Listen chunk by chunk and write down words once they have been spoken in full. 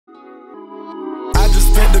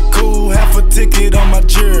ticket on my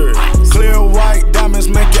jury. Clear white diamonds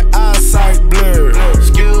make your eyesight blur.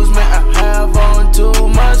 Excuse me, I have on too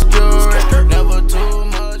much jewelry. Never too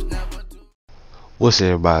much, never too. What's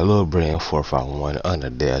everybody? Lil Brand 451 under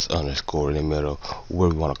dash underscore in the middle, where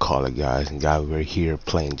we want to call it, guys. And guys, we're here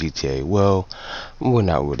playing GTA. Well, we're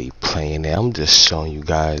not really playing it. I'm just showing you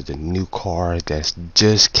guys the new car that's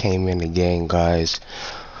just came in the game, guys.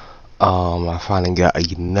 I finally got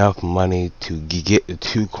enough money to get the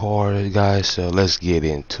two cars, guys. So let's get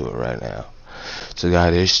into it right now. So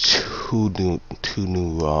guys, there's two new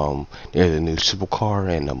there's a new supercar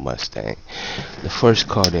and a Mustang. The first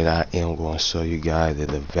car that I am going to show you guys is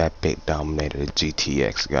the Vapid Dominator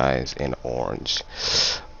GTX, guys, in orange.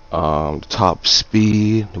 The top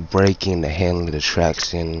speed, the braking, the handling, the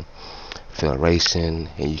traction, acceleration,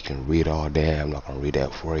 and you can read all that. I'm not gonna read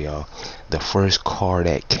that for y'all. The first car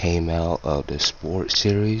that came out of the sports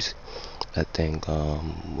series, I think,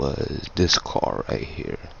 was this car right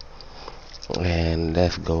here. And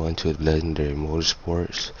let's go into Legendary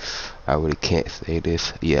Motorsports. I really can't say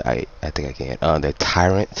this. Yeah, I think I can. The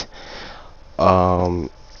Tyrant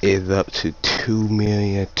is up to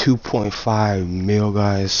 2.5 mil,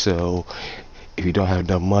 guys. So if you don't have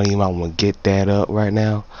enough money, you might want to get that up right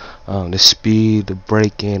now. The speed, the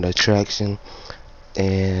braking, the traction,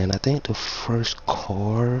 and I think the first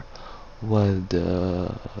car was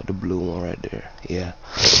the blue one right there. Yeah.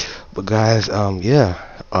 But guys, yeah,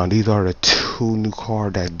 these are the two new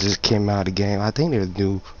cars that just came out of the game. I think there's a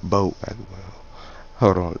new boat as well.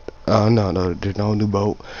 Hold on. No, there's no new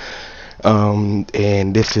boat.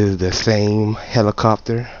 And this is the same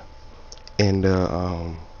helicopter and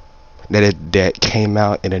that came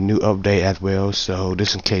out in a new update as well. So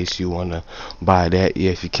just in case you want to buy that,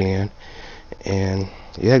 yes you can. And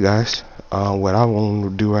yeah, guys, what I want to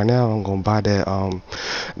do right now, I'm gonna buy that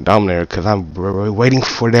Dominator, because I'm waiting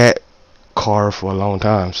for that car for a long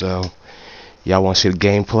time. So y'all want to see the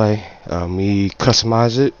gameplay, me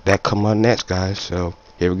customize it, that come up next, guys. So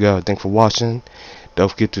here we go. Thanks for watching. Don't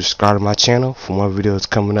forget to subscribe to my channel for more videos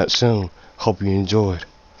coming up soon. Hope you enjoyed.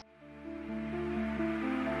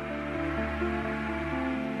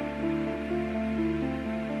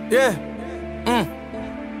 Yeah.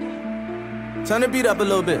 Turn the beat up a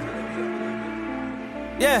little bit.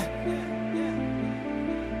 Yeah.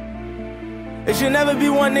 It should never be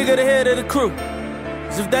one nigga the head of the crew.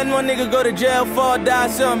 Cause if that one nigga go to jail, fall, die,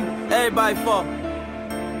 something, everybody fall.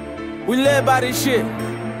 We live by this shit.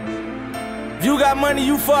 If you got money,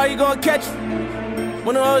 you fall, you gon' catch it.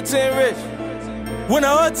 When the whole team rich. When the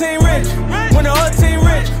whole team rich. When the whole team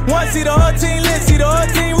rich. Want to see the whole team lit, see the whole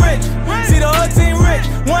team rich. See the whole team rich.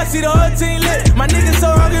 Want to see the whole team lit. My niggas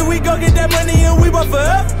so hungry, we go get that money and we want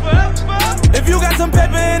forever. If you got some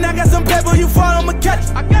paper and I got some paper, you fall, I'ma catch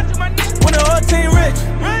it. When the whole team rich.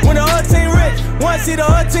 When the whole team rich. Want to see the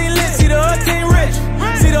whole team lit, see the whole team rich.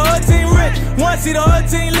 See the whole team rich. Want to see the whole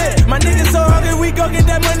team lit. My niggas so hungry, we go get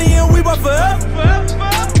that money and we want forever.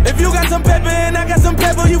 If you got some paper and I got some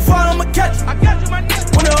paper, you fall, I'ma catch it.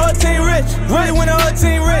 When the whole team rich, really when the whole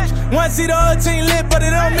team rich. Want to see the whole team lit, but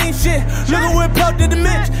it don't mean shit. Look at what Pope did to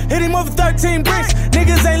Mitch, hit him over 13 bricks.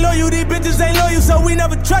 Niggas ain't loyal, these bitches ain't loyal, so we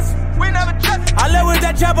never trust. I love with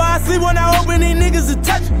that chopper, I sleep when I open, these niggas a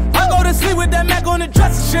touch. I go to sleep with that Mac on the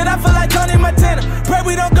dresser. Shit, I feel like Tony Montana. Pray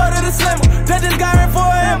we don't go to the slammer. That this guy in for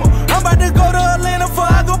a hammer. I'm about to go to Atlanta before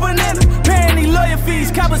I go bananas. Paying these lawyer fees,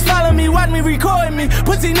 coppers follow me, watch me, recording me.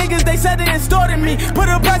 Pussy niggas, they said they extorted me. Put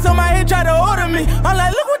a price on my head, try to order me. I'm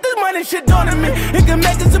like, look what this money shit doing to me. It can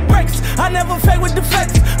make us a breaks. I never fake with the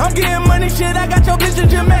facts. I'm getting money, shit, I got your bitch in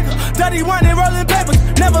Jamaica. 31 and rolling papers,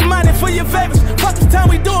 never mind it for your favors. Fuck this time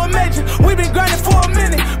we do it major. We been grinding for a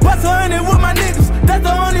minute. Bust 100 with my niggas, that's the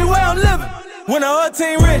only way I'm living. When the whole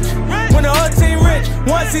team rich, when the whole team rich.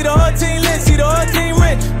 Want to see the whole team lit, see the whole team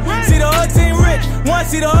rich. See the whole team rich, want to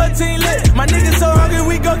see the whole team lit. My niggas so hungry,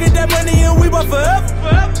 we go get that money and we want forever.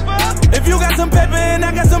 If you got some paper and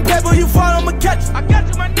I got some paper, you fall, I'ma catch it.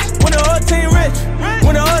 When the whole team rich,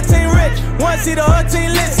 when the whole team rich. Want to see the whole team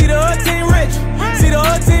lit, see the whole team rich. See the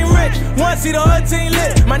whole team rich, want to see the whole team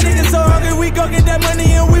lit. My niggas so hungry, we go get that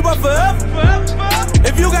money and we want forever.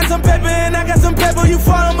 If you got some paper and I got some paper, you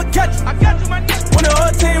fall, I'ma catch it. When the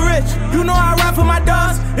whole team rich, you know I ride for my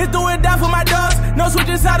dogs. It's do it die for my dogs. No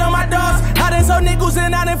switching side on my dogs. I done sold nickels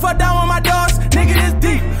and I done fucked down with my dogs. Nigga, this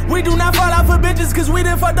deep. We do not fall out for bitches, cause we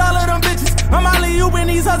done fucked all of them bitches. I'm only you in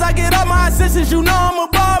these hoes, I get all my assistants. You know I'm a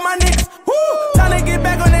ball, my niggas. Woo! Time to get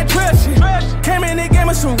back on that trail shit. Came in and gave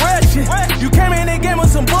us some real shit. You came in and gave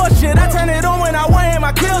us some bullshit. I turn it on when I want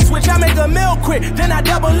my kill switch. I make a meal quick, then I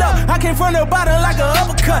double up. I came from the bottom like an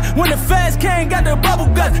uppercut. When the feds came, got the bubble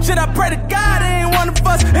guts. Shit, I pray to God I ain't one of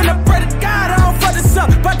us. And I pray to God I don't fuck this up.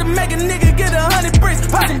 About to make a nigga get 100 bricks.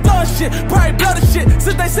 Pop some blowin' shit, probably blow the shit.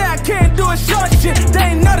 Since they say I can't do it, short shit.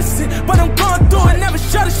 They ain't notice it, but I'm going through it, never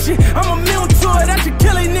shut the shit. I'm immune to it, I should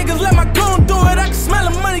kill these niggas, let my goon do it. I can smell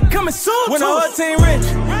the money coming soon. When the whole team rich,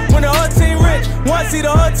 when the whole team rich. Want see the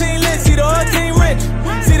whole team lit, see the whole team rich.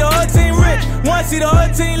 See the whole team rich, want see the whole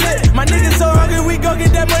team lit. My niggas so hungry, we go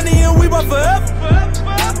get that money and we bought forever.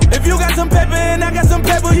 If you got some paper and I got some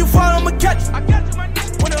paper, you fall, I'ma catch you.